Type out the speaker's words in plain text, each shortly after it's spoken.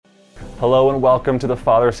Hello and welcome to the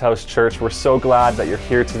Father's House Church. We're so glad that you're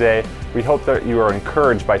here today. We hope that you are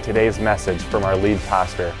encouraged by today's message from our lead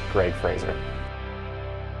pastor, Greg Fraser.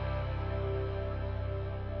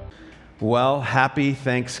 Well, happy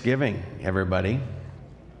Thanksgiving, everybody.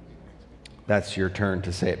 That's your turn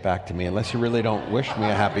to say it back to me, unless you really don't wish me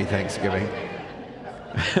a happy Thanksgiving.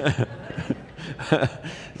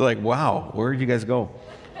 It's like, wow, where did you guys go?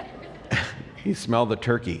 You smell the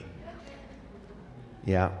turkey.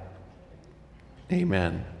 Yeah.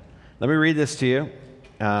 Amen. Let me read this to you.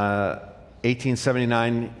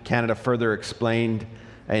 1879, Canada further explained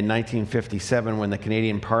in 1957 when the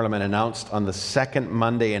Canadian Parliament announced on the second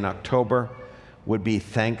Monday in October would be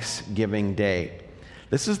Thanksgiving Day.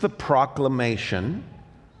 This is the proclamation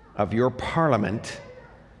of your Parliament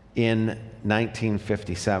in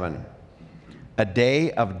 1957. A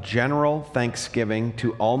day of general thanksgiving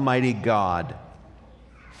to Almighty God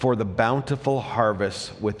for the bountiful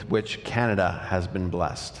harvest with which Canada has been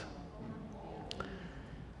blessed.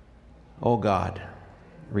 Oh God,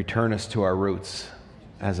 return us to our roots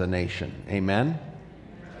as a nation. Amen?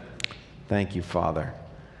 Thank you, Father.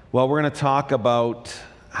 Well, we're going to talk about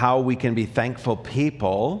how we can be thankful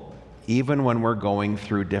people even when we're going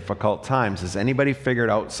through difficult times. Has anybody figured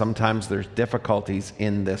out sometimes there's difficulties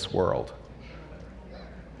in this world?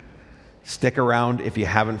 Stick around. If you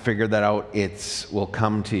haven't figured that out, it will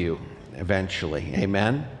come to you eventually.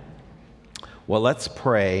 Amen? Well, let's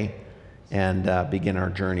pray and begin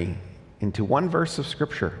our journey into one verse of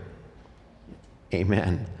Scripture.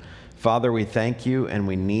 Amen. Father, we thank you and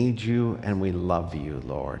we need you and we love you,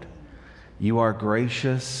 Lord. You are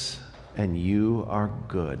gracious and you are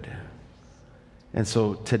good. And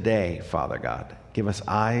so today, Father God, give us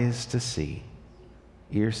eyes to see,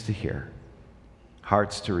 ears to hear,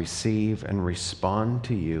 hearts to receive and respond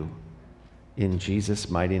to you. In Jesus'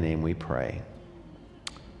 mighty name we pray.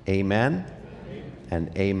 Amen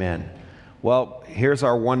and amen. Well, here's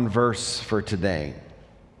our one verse for today.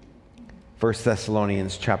 1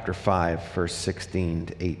 Thessalonians chapter 5, verse 16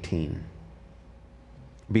 to 18.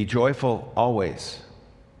 Be joyful always.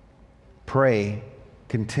 Pray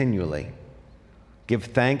continually. Give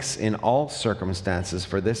thanks in all circumstances,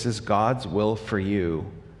 for this is God's will for you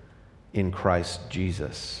in Christ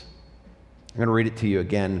Jesus. I'm going to read it to you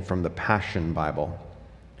again from the Passion Bible.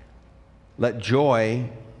 Let joy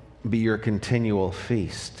be your continual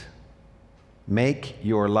feast. Make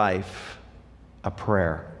your life a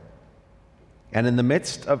prayer. And in the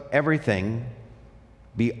midst of everything,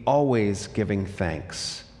 be always giving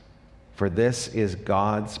thanks, for this is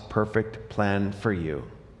God's perfect plan for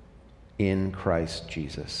you in Christ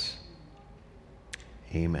Jesus.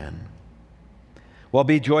 Amen. Well,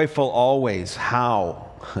 be joyful always.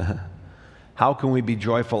 How? How can we be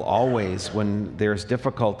joyful always when there's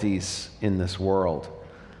difficulties in this world?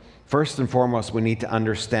 First and foremost, we need to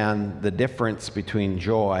understand the difference between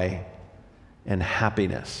joy and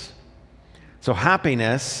happiness. So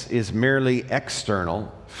happiness is merely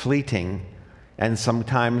external, fleeting, and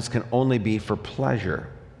sometimes can only be for pleasure.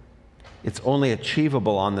 It's only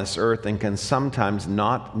achievable on this earth and can sometimes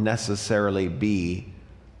not necessarily be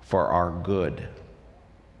for our good.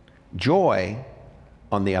 Joy,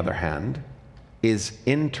 on the other hand, is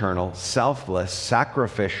internal, selfless,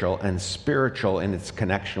 sacrificial, and spiritual in its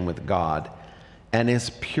connection with God, and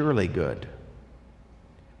is purely good.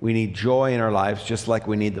 We need joy in our lives just like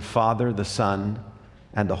we need the Father, the Son,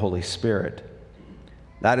 and the Holy Spirit.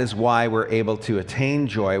 That is why we're able to attain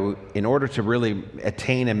joy. In order to really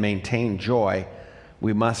attain and maintain joy,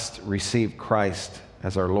 we must receive Christ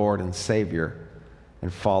as our Lord and Savior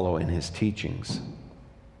and follow in His teachings.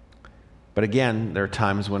 But again, there are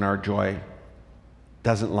times when our joy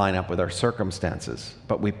doesn't line up with our circumstances,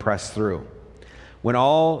 but we press through. When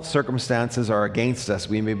all circumstances are against us,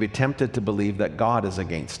 we may be tempted to believe that God is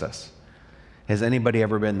against us. Has anybody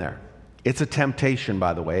ever been there? It's a temptation,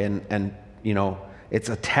 by the way, and you know, it's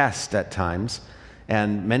a test at times.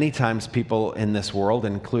 And many times people in this world,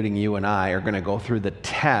 including you and I, are going to go through the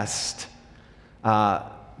test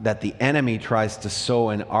that the enemy tries to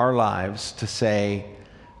sow in our lives to say,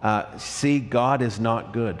 see, God is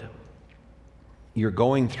not good. You're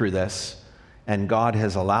going through this, and God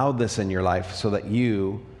has allowed this in your life so that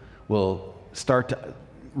you will start to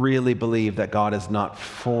really believe that God is not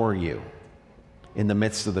for you in the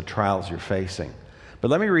midst of the trials you're facing. But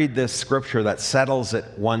let me read this scripture that settles it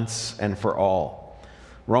once and for all.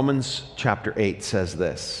 Romans chapter 8 says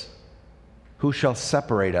this: "Who shall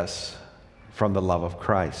separate us from the love of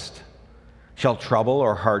Christ? Shall trouble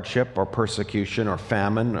or hardship or persecution or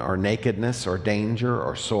famine or nakedness or danger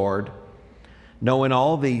or sword? No, in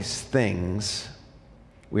all these things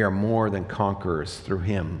We are more than conquerors through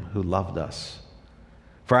him who loved us.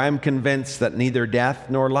 For I am convinced that neither death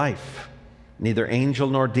nor life, neither angel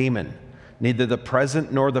nor demon, neither the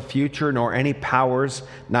present nor the future, nor any powers,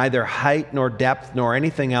 neither height nor depth, nor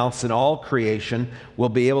anything else in all creation will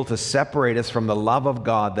be able to separate us from the love of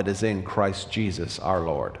God that is in Christ Jesus our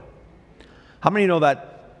Lord. How many know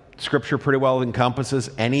that Scripture pretty well encompasses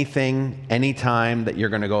anything, anytime that you're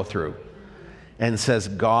going to go through? And says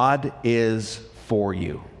God is for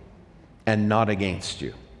you and not against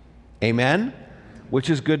you. Amen? Which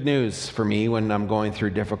is good news for me when I'm going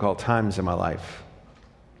through difficult times in my life.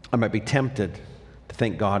 I might be tempted to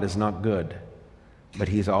think God is not good, but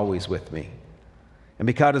he's always with me. And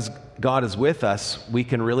because God is with us, we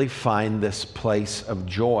can really find this place of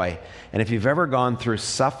joy. And if you've ever gone through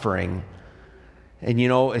suffering, and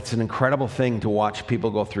it's an incredible thing to watch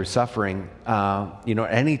people go through suffering.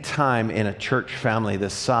 Any time in a church family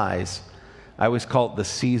this size, I always call it the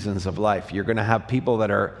seasons of life. You're going to have people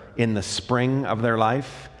that are in the spring of their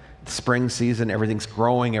life, spring season, everything's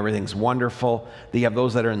growing, everything's wonderful. Then you have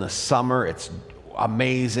those that are in the summer, it's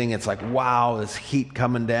amazing. It's like, wow, this heat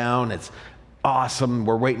coming down. It's awesome.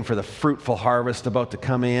 We're waiting for the fruitful harvest about to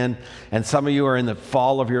come in. And some of you are in the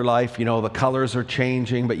fall of your life. The colors are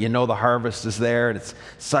changing, but the harvest is there. And it's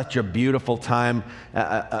such a beautiful time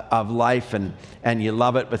of life, and you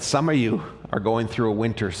love it. But some of you are going through a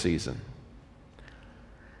winter season.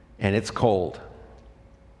 And it's cold.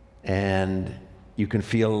 And you can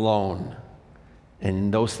feel alone.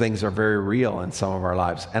 And those things are very real in some of our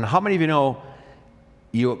lives. And how many of you know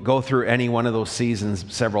you go through any one of those seasons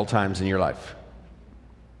several times in your life?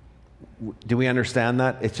 Do we understand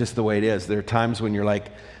that? It's just the way it is. There are times when you're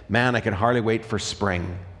like, man, I can hardly wait for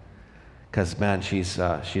spring because, man, she's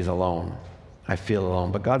alone. I feel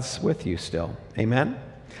alone, but God's with you still. Amen?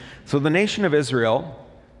 So the nation of Israel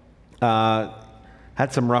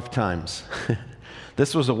had some rough times.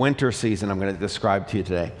 This was a winter season I'm going to describe to you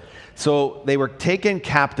today. So they were taken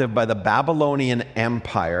captive by the Babylonian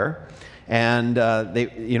Empire. And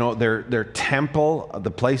their temple, the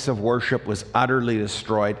place of worship, was utterly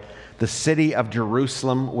destroyed. The city of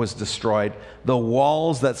Jerusalem was destroyed. The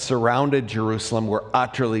walls that surrounded Jerusalem were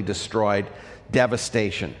utterly destroyed.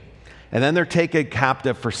 Devastation. And then they're taken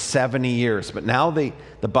captive for 70 years. But now the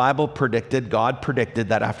Bible predicted, God predicted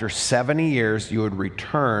that after 70 years you would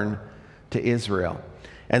return to Israel.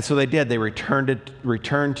 And so they did. They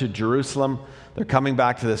returned to Jerusalem. They're coming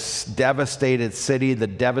back to this devastated city, the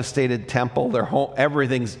devastated temple. Their whole,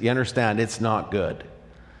 everything's, you understand, it's not good.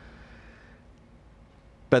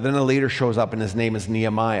 But then a leader shows up, and his name is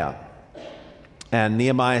Nehemiah. And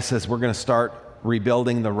Nehemiah says, we're going to start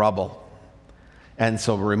rebuilding the rubble. And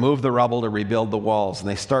so remove the rubble to rebuild the walls. And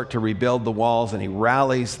they start to rebuild the walls, and he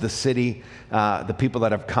rallies the city, the people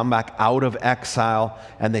that have come back out of exile,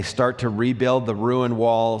 and they start to rebuild the ruined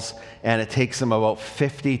walls. And it takes them about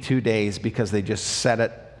 52 days because they just set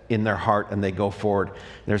it in their heart and they go forward.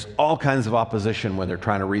 There's all kinds of opposition when they're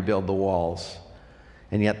trying to rebuild the walls.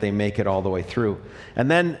 And yet they make it all the way through.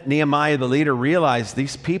 And then Nehemiah, the leader, realized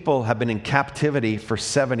these people have been in captivity for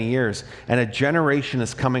 70 years, and a generation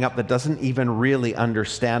is coming up that doesn't even really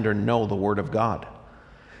understand or know the Word of God.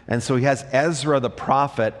 And so he has Ezra the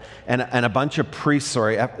prophet and a bunch of priests,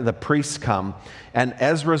 the priests come, and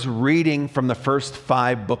Ezra's reading from the first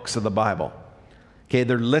 5 books of the Bible. Okay,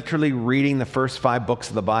 they're literally reading the first 5 books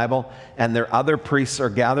of the Bible, and their other priests are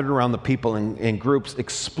gathered around the people in groups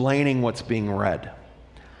explaining what's being read.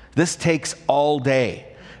 This takes all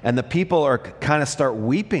day, and the people are kind of start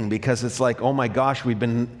weeping because it's like, oh my gosh, we've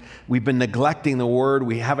been neglecting the Word.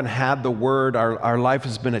 We haven't had the Word. Our life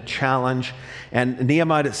has been a challenge. And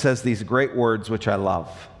Nehemiah says these great words, which I love.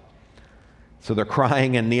 So they're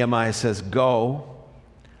crying, and Nehemiah says, go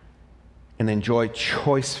and enjoy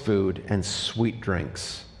choice food and sweet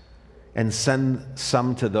drinks, and send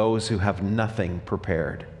some to those who have nothing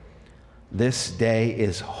prepared. This day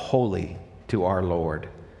is holy to our Lord.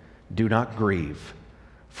 Do not grieve,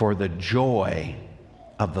 for the joy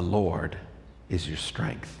of the Lord is your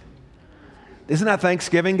strength. Isn't that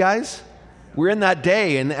Thanksgiving, guys? We're in that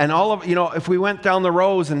day, and all of, if we went down the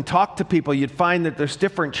rows and talked to people, you'd find that there's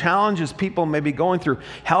different challenges people may be going through,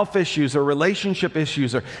 health issues or relationship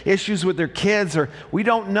issues or issues with their kids, or we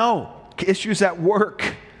don't know, issues at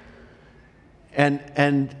work.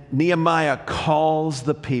 And Nehemiah calls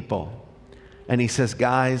the people, and he says,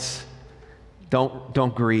 guys,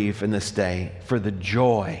 Don't grieve in this day, for the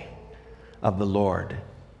joy of the Lord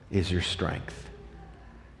is your strength.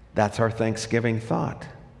 That's our Thanksgiving thought.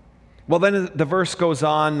 Well, then the verse goes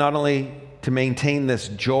on not only to maintain this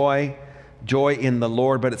joy in the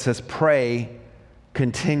Lord, but it says pray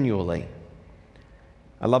continually.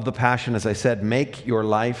 I love the Passion, as I said, make your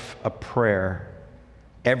life a prayer.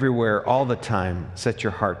 Everywhere, all the time, set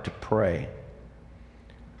your heart to pray.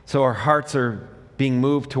 So our hearts are being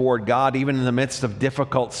moved toward God even in the midst of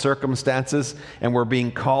difficult circumstances, and we're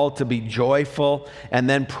being called to be joyful and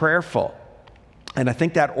then prayerful. And I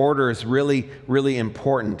think that order is really, really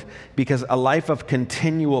important, because a life of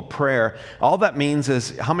continual prayer, all that means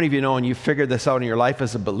is, how many of you know, and you figured this out in your life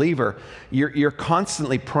as a believer, you're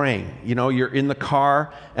constantly praying. You know, you're in the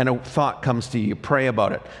car and a thought comes to you, you pray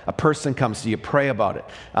about it. A person comes to you, pray about it.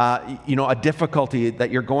 A difficulty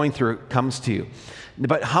that you're going through comes to you.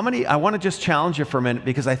 But how many, I want to just challenge you for a minute,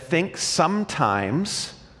 because I think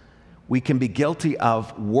sometimes we can be guilty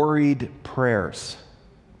of worried prayers,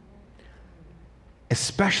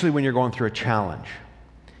 especially when you're going through a challenge.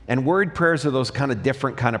 And worried prayers are those kind of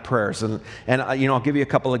different kind of prayers. And I'll give you a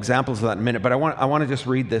couple examples of that in a minute, but I want to just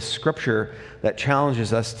read this scripture that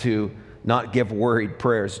challenges us to not give worried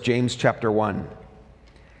prayers. James chapter 1. It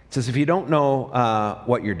says, if you don't know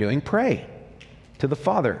what you're doing, pray to the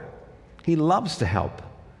Father. He loves to help.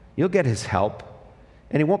 You'll get his help,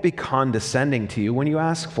 and he won't be condescending to you when you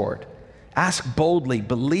ask for it. Ask boldly,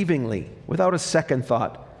 believingly, without a second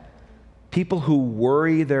thought. People who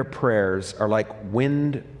worry their prayers are like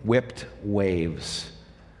wind-whipped waves.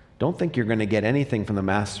 Don't think you're going to get anything from the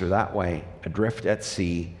Master that way, adrift at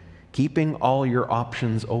sea, keeping all your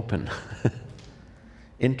options open.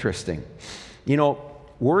 Interesting. You know,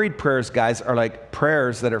 worried prayers, guys, are like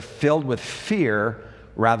prayers that are filled with fear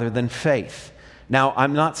rather than faith. Now,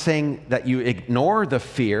 I'm not saying that you ignore the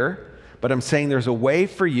fear, but I'm saying there's a way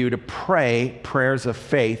for you to pray prayers of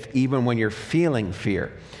faith even when you're feeling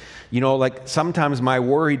fear. You know, like sometimes my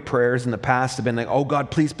worried prayers in the past have been like, oh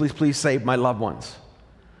God, please, please, please save my loved ones.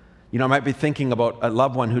 You know, I might be thinking about a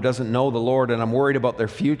loved one who doesn't know the Lord, and I'm worried about their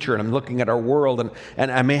future, and I'm looking at our world,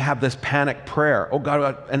 and I may have this panic prayer. Oh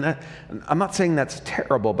God, and I'm not saying that's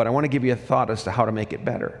terrible, but I want to give you a thought as to how to make it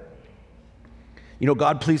better. You know,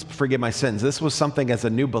 God, please forgive my sins. This was something as a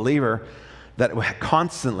new believer that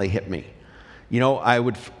constantly hit me. You know, I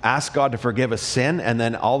would ask God to forgive a sin, and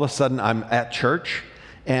then all of a sudden I'm at church,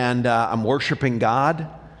 and I'm worshiping God,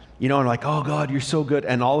 you know, and I'm like, oh God, you're so good.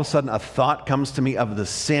 And all of a sudden a thought comes to me of the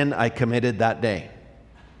sin I committed that day.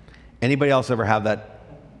 Anybody else ever have that?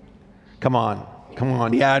 Come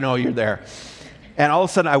on. Yeah, I know you're there. And all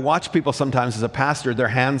of a sudden I watch people sometimes as a pastor, their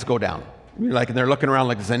hands go down. Like, and they're looking around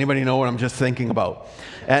like, does anybody know what I'm just thinking about?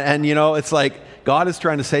 And you know, it's like God is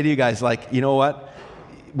trying to say to you guys, like, you know what?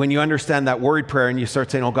 When you understand that worried prayer and you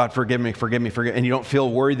start saying, oh God, forgive me, and you don't feel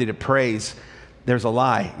worthy to praise, there's a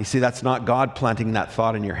lie. You see, that's not God planting that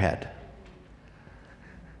thought in your head.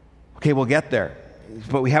 Okay, we'll get there.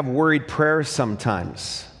 But we have worried prayers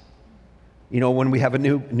sometimes. You know, when we have a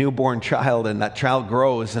newborn child and that child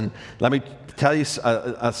grows, and let me tell you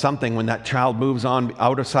something, when that child moves on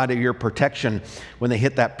outside of your protection, when they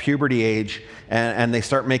hit that puberty age and they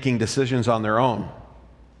start making decisions on their own,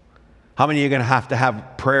 how many of you are going to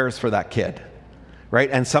have prayers for that kid, right?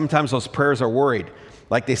 And sometimes those prayers are worried.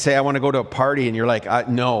 Like they say, I want to go to a party, and you're like,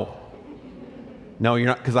 no, you're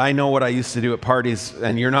not, because I know what I used to do at parties,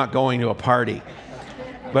 and you're not going to a party.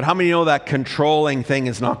 But how many know that controlling thing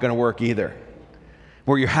is not going to work either?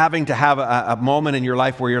 Where you're having to have a moment in your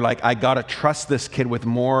life where you're like, I got to trust this kid with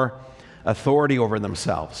more authority over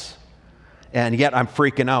themselves. And yet I'm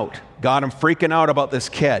freaking out. God, I'm freaking out about this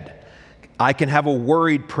kid. I can have a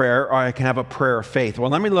worried prayer, or I can have a prayer of faith. Well,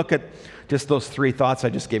 let me look at just those three thoughts I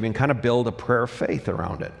just gave you and kind of build a prayer of faith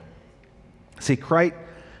around it. See,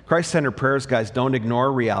 Christ-centered prayers, guys, don't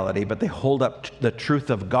ignore reality, but they hold up the truth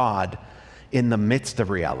of God in the midst of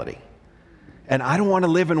reality. And I don't want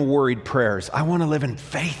to live in worried prayers. I want to live in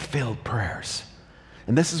faith-filled prayers.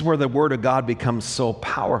 And this is where the Word of God becomes so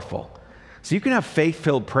powerful. So you can have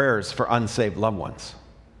faith-filled prayers for unsaved loved ones.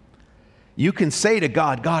 You can say to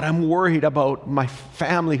God, God, I'm worried about my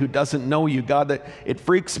family who doesn't know you. God, that it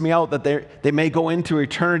freaks me out that they may go into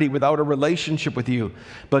eternity without a relationship with you.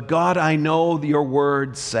 But God, I know your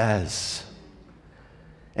word says.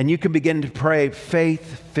 And you can begin to pray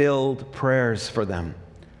faith-filled prayers for them.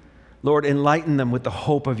 Lord, enlighten them with the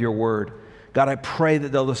hope of your word. God, I pray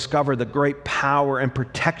that they'll discover the great power and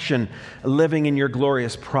protection living in your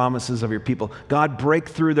glorious promises of your people. God, break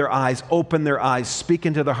through their eyes, open their eyes, speak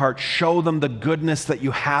into their heart, show them the goodness that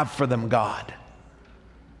you have for them, God.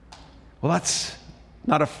 Well, that's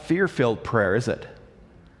not a fear-filled prayer, is it?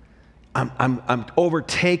 I'm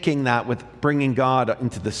overtaking that with bringing God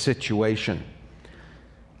into the situation.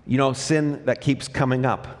 You know, sin that keeps coming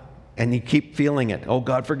up, and you keep feeling it. Oh,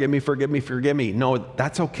 God, forgive me. No,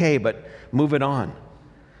 that's okay, but move it on.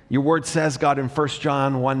 Your word says, God, in 1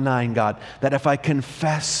 John 1:9, God, that if I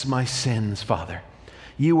confess my sins, Father,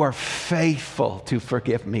 you are faithful to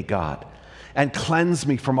forgive me, God, and cleanse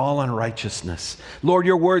me from all unrighteousness. Lord,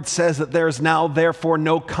 your word says that there is now, therefore,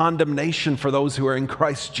 no condemnation for those who are in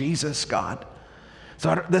Christ Jesus, God.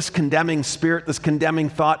 So this condemning spirit, this condemning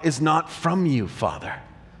thought is not from you, Father.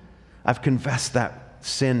 I've confessed that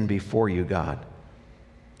sin before you, God.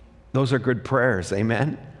 Those are good prayers,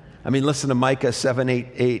 amen? I mean, listen to Micah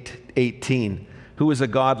 7:18. Who is a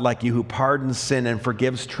God like you who pardons sin and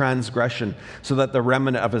forgives transgression so that the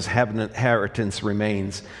remnant of his inheritance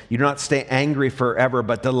remains? You do not stay angry forever,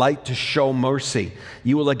 but delight to show mercy.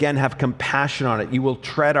 You will again have compassion on it. You will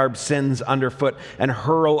tread our sins underfoot and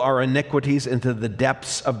hurl our iniquities into the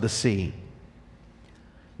depths of the sea.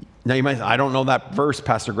 Now you might say, I don't know that verse,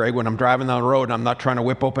 Pastor Greg. When I'm driving down the road and I'm not trying to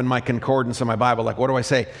whip open my concordance in my Bible, like what do I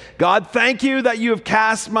say? God, thank you that you have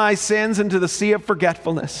cast my sins into the sea of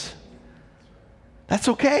forgetfulness. That's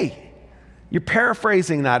okay. You're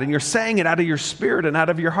paraphrasing that and you're saying it out of your spirit and out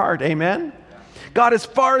of your heart. Amen? God, as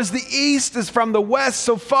far as the east is from the west,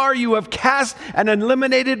 so far you have cast and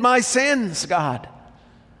eliminated my sins, God.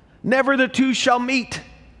 Never the two shall meet.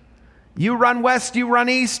 You run west, you run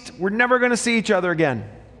east. We're never going to see each other again.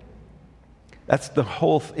 That's the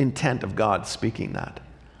whole intent of God speaking that.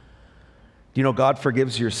 Do you know God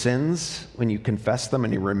forgives your sins when you confess them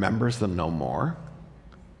and he remembers them no more?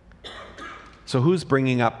 So who's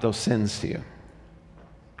bringing up those sins to you?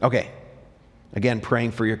 Okay, again,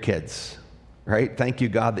 praying for your kids, right? Thank you,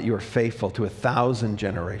 God, that you are faithful to 1,000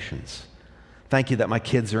 generations. Thank you that my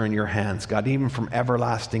kids are in your hands, God, even from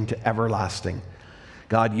everlasting to everlasting.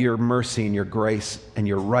 God, your mercy and your grace and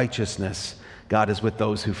your righteousness, God, is with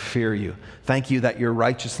those who fear you. Thank you that your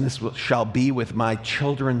righteousness shall be with my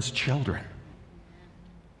children's children.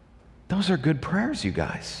 Those are good prayers, you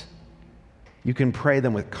guys. You can pray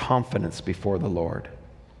them with confidence before the Lord.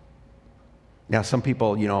 Now, some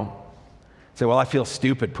people, say, well, I feel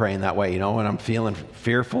stupid praying that way, and I'm feeling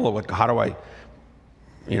fearful. How do I,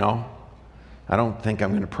 I don't think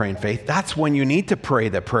I'm going to pray in faith. That's when you need to pray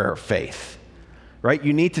the prayer of faith, right?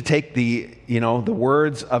 You need to take the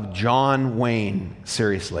words of John Wayne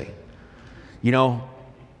seriously, and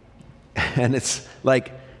it's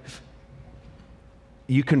like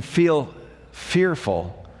you can feel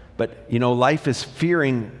fearful. But, life is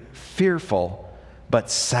fearful,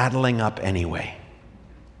 but saddling up anyway.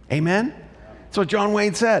 Amen? That's what John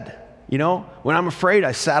Wayne said. When I'm afraid,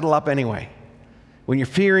 I saddle up anyway. When you're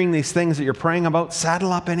fearing these things that you're praying about,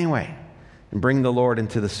 saddle up anyway and bring the Lord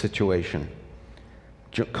into the situation.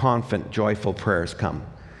 Confident, joyful prayers come.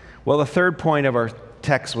 Well, the third point of our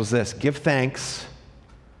text was this: give thanks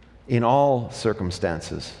in all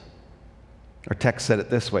circumstances. Our text said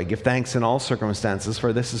it this way: give thanks in all circumstances,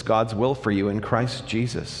 for this is God's will for you in Christ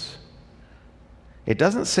Jesus. It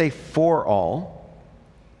doesn't say for all,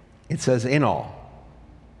 it says in all.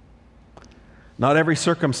 Not every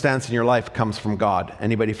circumstance in your life comes from God.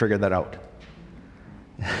 Anybody figure that out?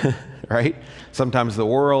 Right? Sometimes the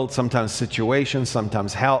world, sometimes situations,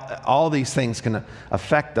 sometimes health, all these things can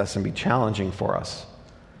affect us and be challenging for us.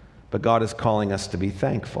 But God is calling us to be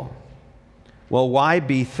thankful. Well, why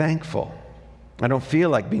be thankful? I don't feel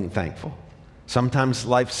like being thankful. Sometimes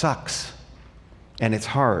life sucks and it's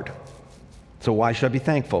hard. So why should I be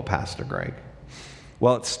thankful, Pastor Greg?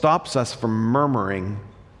 Well, it stops us from murmuring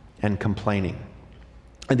and complaining.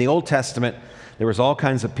 In the Old Testament, there was all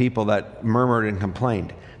kinds of people that murmured and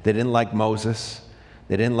complained. They didn't like Moses.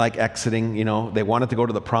 They didn't like exiting. They wanted to go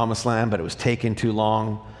to the Promised Land, but it was taking too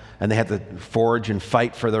long. And they had to forage and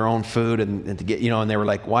fight for their own food and to get, and they were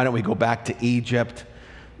like, why don't we go back to Egypt?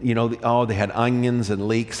 They had onions and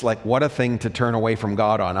leeks. Like, what a thing to turn away from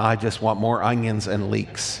God on. I just want more onions and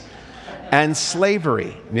leeks. And slavery.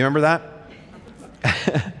 You remember that?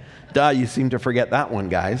 Duh, you seem to forget that one,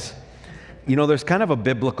 guys. There's kind of a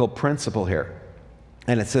biblical principle here.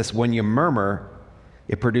 And it's this: when you murmur,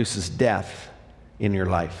 it produces death in your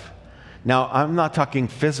life. Now, I'm not talking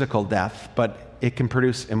physical death, but it can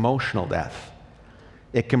produce emotional death.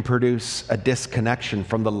 It can produce a disconnection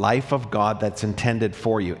from the life of God that's intended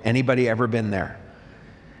for you. Anybody ever been there?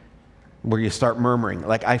 Where you start murmuring.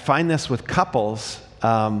 Like, I find this with couples.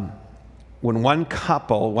 When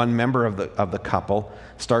one member of the couple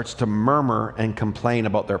starts to murmur and complain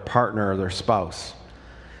about their partner or their spouse.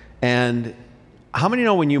 And how many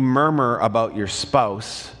know when you murmur about your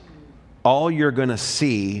spouse, all you're going to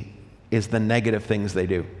see is the negative things they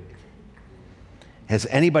do? Has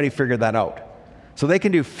anybody figured that out? So they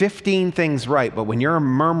can do 15 things right, but when you're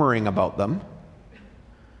murmuring about them,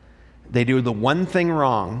 they do the one thing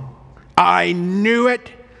wrong. I knew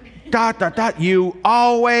it. You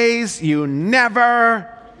always, you never.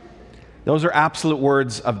 Those are absolute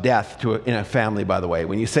words of death in a family, by the way.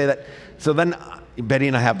 When you say that, so then Betty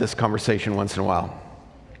and I have this conversation once in a while.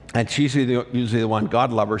 And she's usually the one,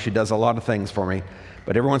 God love her, she does a lot of things for me.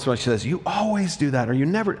 But every once in a while she says, you always do that, or you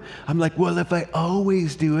never. I'm like, well, if I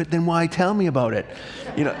always do it, then why tell me about it?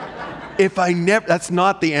 If I never, that's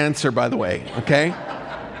not the answer, by the way, okay?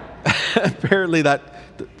 Apparently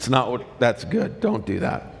that's not that's good. Don't do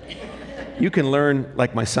that. You can learn,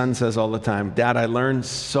 like my son says all the time, Dad, I learn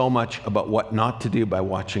so much about what not to do by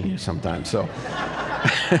watching you sometimes. So,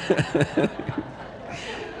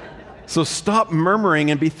 so stop murmuring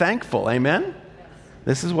and be thankful. Amen?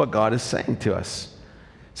 This is what God is saying to us.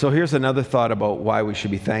 So here's another thought about why we should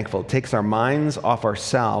be thankful. It takes our minds off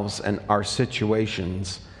ourselves and our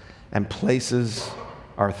situations and places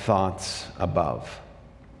our thoughts above.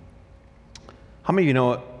 How many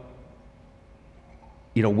of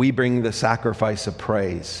you know, we bring the sacrifice of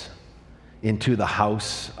praise into the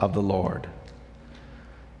house of the Lord.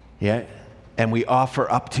 Yeah? And we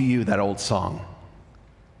offer up to you that old song,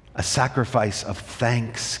 a sacrifice of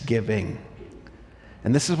thanksgiving.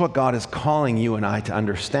 And this is what God is calling you and I to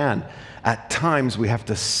understand. At times we have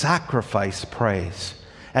to sacrifice praise.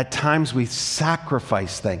 At times we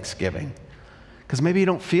sacrifice thanksgiving. Because maybe you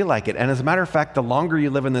don't feel like it. And as a matter of fact, the longer you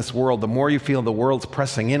live in this world, the more you feel the world's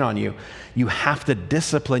pressing in on you. You have to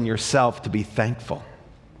discipline yourself to be thankful.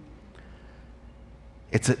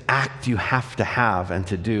 It's an act you have to have and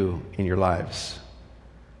to do in your lives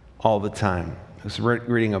all the time. I was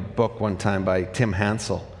reading a book one time by Tim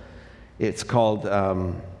Hansel. It's called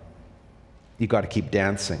You Got to Keep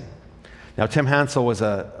Dancing. Now, Tim Hansel was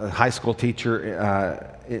a high school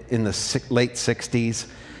teacher in the late 60s.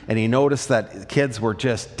 And he noticed that kids were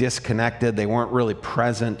just disconnected. They weren't really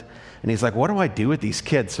present. And he's like, what do I do with these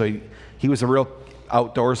kids? So he was a real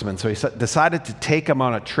outdoorsman. So he decided to take them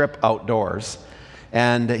on a trip outdoors.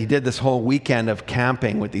 And he did this whole weekend of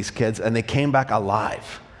camping with these kids. And they came back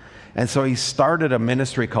alive. And so he started a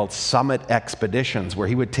ministry called Summit Expeditions, where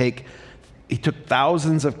he took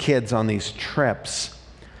thousands of kids on these trips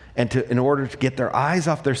in order to get their eyes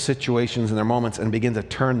off their situations and their moments and begin to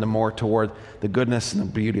turn them more toward the goodness and the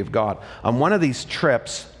beauty of God. On one of these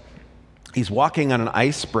trips, he's walking on an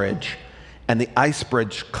ice bridge, and the ice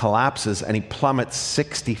bridge collapses, and he plummets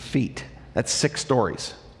 60 feet. That's 6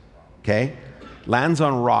 stories, okay? Lands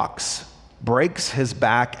on rocks, breaks his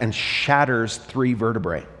back, and shatters 3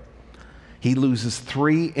 vertebrae. He loses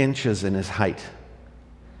 3 inches in his height,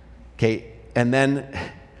 okay? And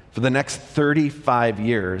then for the next 35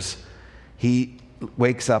 years, he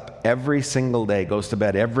wakes up every single day, goes to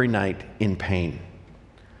bed every night in pain.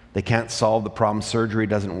 They can't solve the problem. Surgery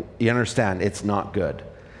doesn't, you understand, it's not good.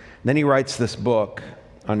 And then he writes this book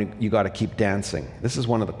on You Got to Keep Dancing. This is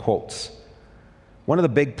one of the quotes. One of the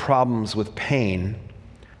big problems with pain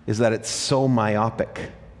is that it's so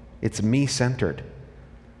myopic. It's me-centered.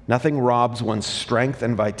 Nothing robs one's strength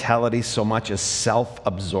and vitality so much as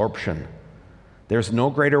self-absorption. There's no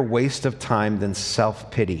greater waste of time than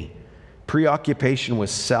self-pity. Preoccupation with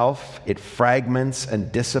self, it fragments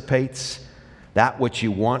and dissipates that which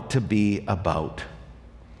you want to be about.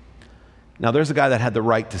 Now, there's a guy that had the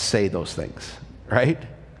right to say those things, right?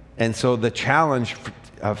 And so the challenge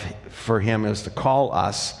for him is to call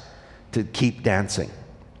us to keep dancing.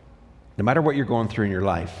 No matter what you're going through in your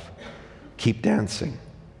life, keep dancing.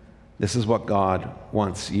 This is what God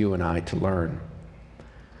wants you and I to learn.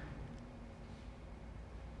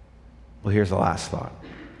 Well, here's the last thought.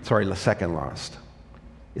 Sorry, the second last.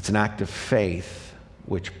 It's an act of faith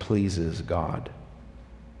which pleases God.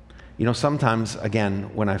 Sometimes,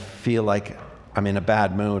 again, when I feel like I'm in a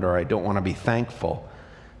bad mood or I don't want to be thankful,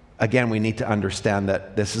 again, we need to understand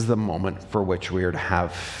that this is the moment for which we are to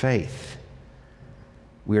have faith.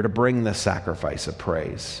 We are to bring the sacrifice of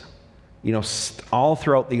praise. All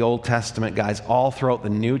throughout the Old Testament, guys, all throughout the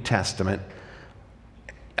New Testament,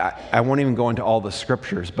 I won't even go into all the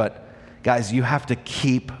scriptures, but guys, you have to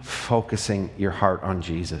keep focusing your heart on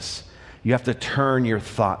Jesus. You have to turn your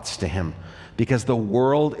thoughts to him, because the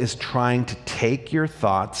world is trying to take your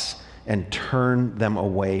thoughts and turn them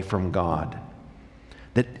away from God.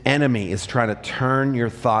 The enemy is trying to turn your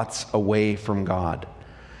thoughts away from God.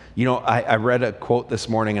 I read a quote this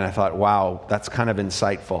morning and I thought, wow, that's kind of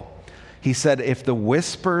insightful. He said, if the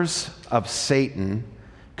whispers of Satan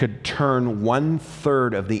could turn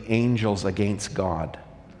 1/3 of the angels against God,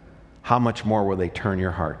 how much more will they turn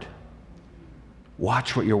your heart?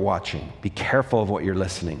 Watch what you're watching. Be careful of what you're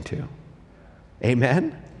listening to.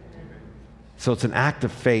 Amen? So it's an act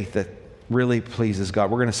of faith that really pleases God.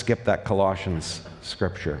 We're going to skip that Colossians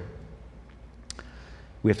scripture.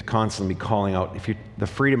 we have to constantly be calling out. The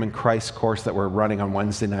Freedom in Christ course that we're running on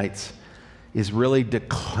Wednesday nights is really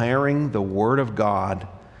declaring the Word of God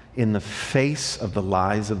in the face of the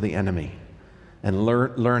lies of the enemy and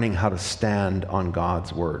learning how to stand on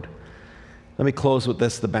God's Word. Let me close with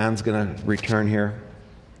this. The band's going to return here.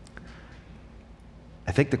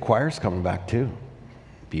 I think the choir's coming back too.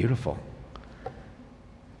 Beautiful.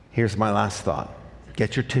 Here's my last thought.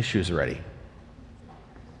 Get your tissues ready.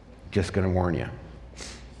 Just going to warn you.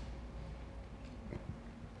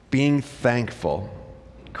 Being thankful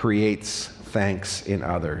creates thanks in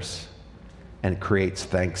others and creates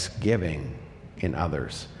thanksgiving in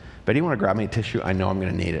others. But you want to grab me a tissue? I know I'm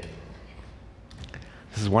going to need it.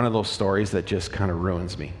 This is one of those stories that just kind of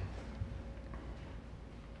ruins me.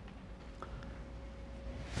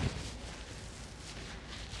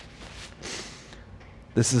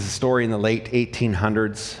 This is a story in the late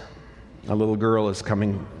 1800s. A little girl is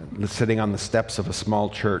sitting on the steps of a small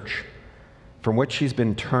church from which she's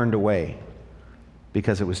been turned away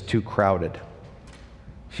because it was too crowded.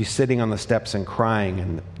 She's sitting on the steps and crying,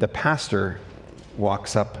 and the pastor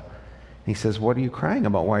walks up and he says, "What are you crying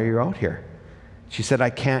about? Why are you out here?" She said, "I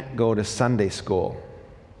can't go to Sunday school."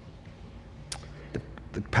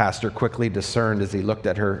 The pastor quickly discerned as he looked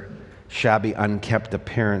at her shabby, unkempt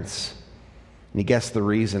appearance, and he guessed the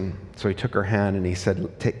reason. So he took her hand and he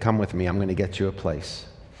said, "Come with me, I'm going to get you a place."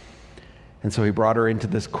 And so he brought her into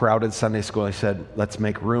this crowded Sunday school. He said, "Let's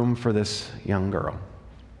make room for this young girl."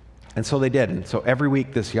 And so they did. And so every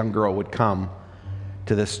week this young girl would come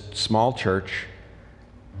to this small church,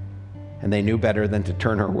 and they knew better than to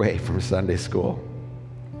turn her away from Sunday school.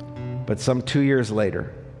 But some 2 years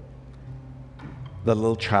later, the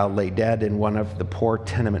little child lay dead in one of the poor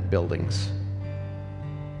tenement buildings.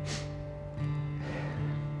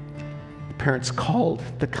 The parents called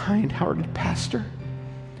the kind-hearted pastor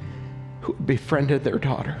who had befriended their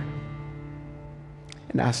daughter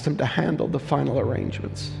and asked him to handle the final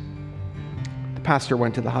arrangements. The pastor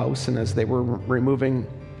went to the house, and as they were removing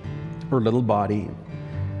her little body,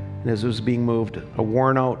 and as it was being moved, a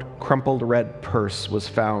worn-out, crumpled red purse was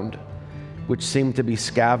found, which seemed to be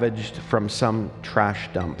scavenged from some trash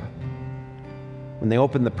dump. When they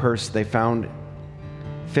opened the purse, they found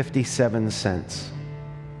 57 cents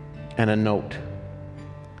and a note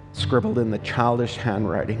scribbled in the childish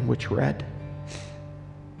handwriting, which read,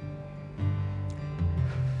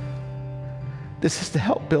 "This is to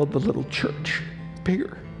help build the little church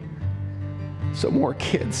bigger so more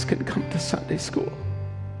kids can come to Sunday school."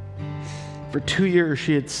 For 2 years,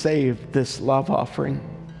 she had saved this love offering.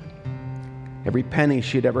 Every penny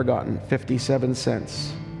she had ever gotten, 57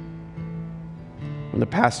 cents. When the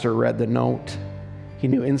pastor read the note, he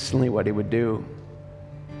knew instantly what he would do.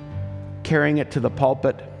 Carrying it to the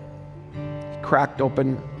pulpit, he cracked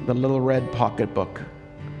open the little red pocketbook,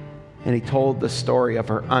 and he told the story of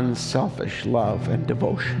her unselfish love and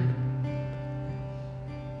devotion.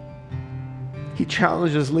 He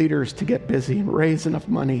challenges leaders to get busy and raise enough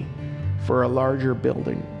money for a larger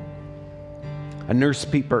building. A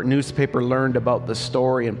newspaper learned about the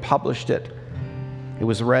story and published it. It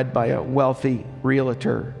was read by a wealthy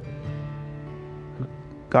realtor who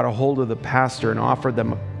got a hold of the pastor and offered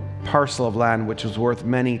them a parcel of land which was worth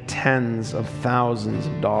many tens of thousands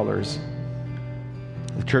of dollars.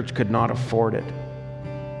 The church could not afford it,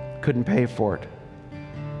 couldn't pay for it.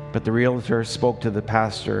 But the realtor spoke to the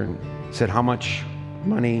pastor and said, how much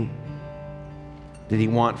money did he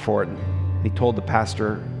want for it? And he told the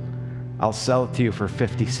pastor, "I'll sell it to you for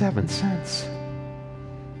 57 cents.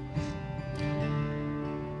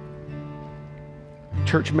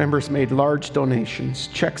 Church members made large donations.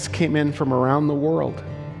 Checks came in from around the world.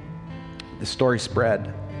 The story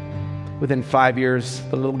spread. Within 5 years,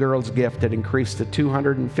 the little girl's gift had increased to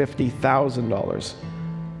 $250,000,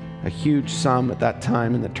 a huge sum at that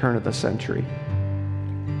time in the turn of the century.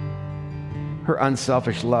 Her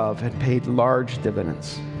unselfish love had paid large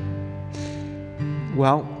dividends.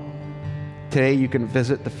 Well, today you can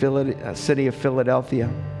visit the city of Philadelphia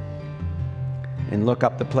and look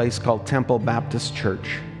up the place called Temple Baptist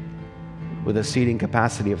Church with a seating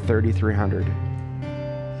capacity of 3,300.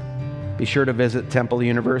 Be sure to visit Temple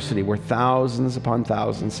University, where thousands upon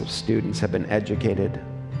thousands of students have been educated.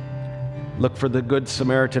 Look for the Good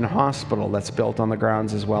Samaritan Hospital that's built on the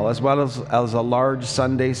grounds as well as a large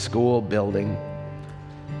Sunday school building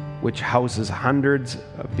which houses hundreds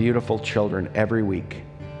of beautiful children every week,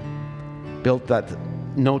 built that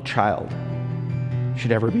no child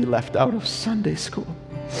should ever be left out of Sunday school.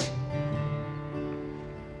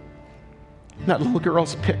 That little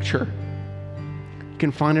girl's picture, you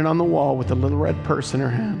can find it on the wall with a little red purse in her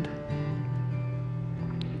hand,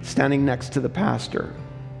 standing next to the pastor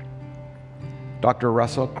Dr.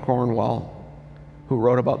 Russell Cornwell, who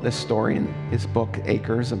wrote about this story in his book,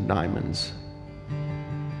 Acres of Diamonds.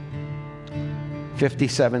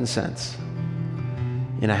 57 cents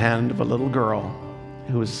in a hand of a little girl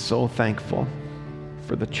who was so thankful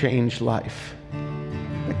for the changed life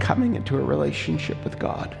that coming into a relationship with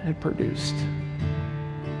God had produced.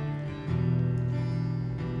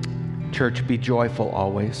 Church, be joyful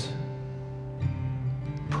always.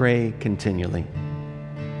 Pray continually.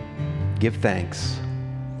 Give thanks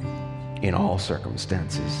in all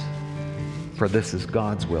circumstances, for this is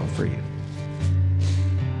God's will for you.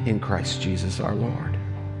 In Christ Jesus our Lord.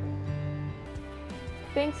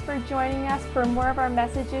 Thanks for joining us. For more of our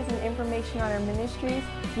messages and information on our ministries,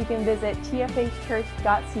 you can visit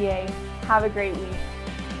tfhchurch.ca. Have a great week.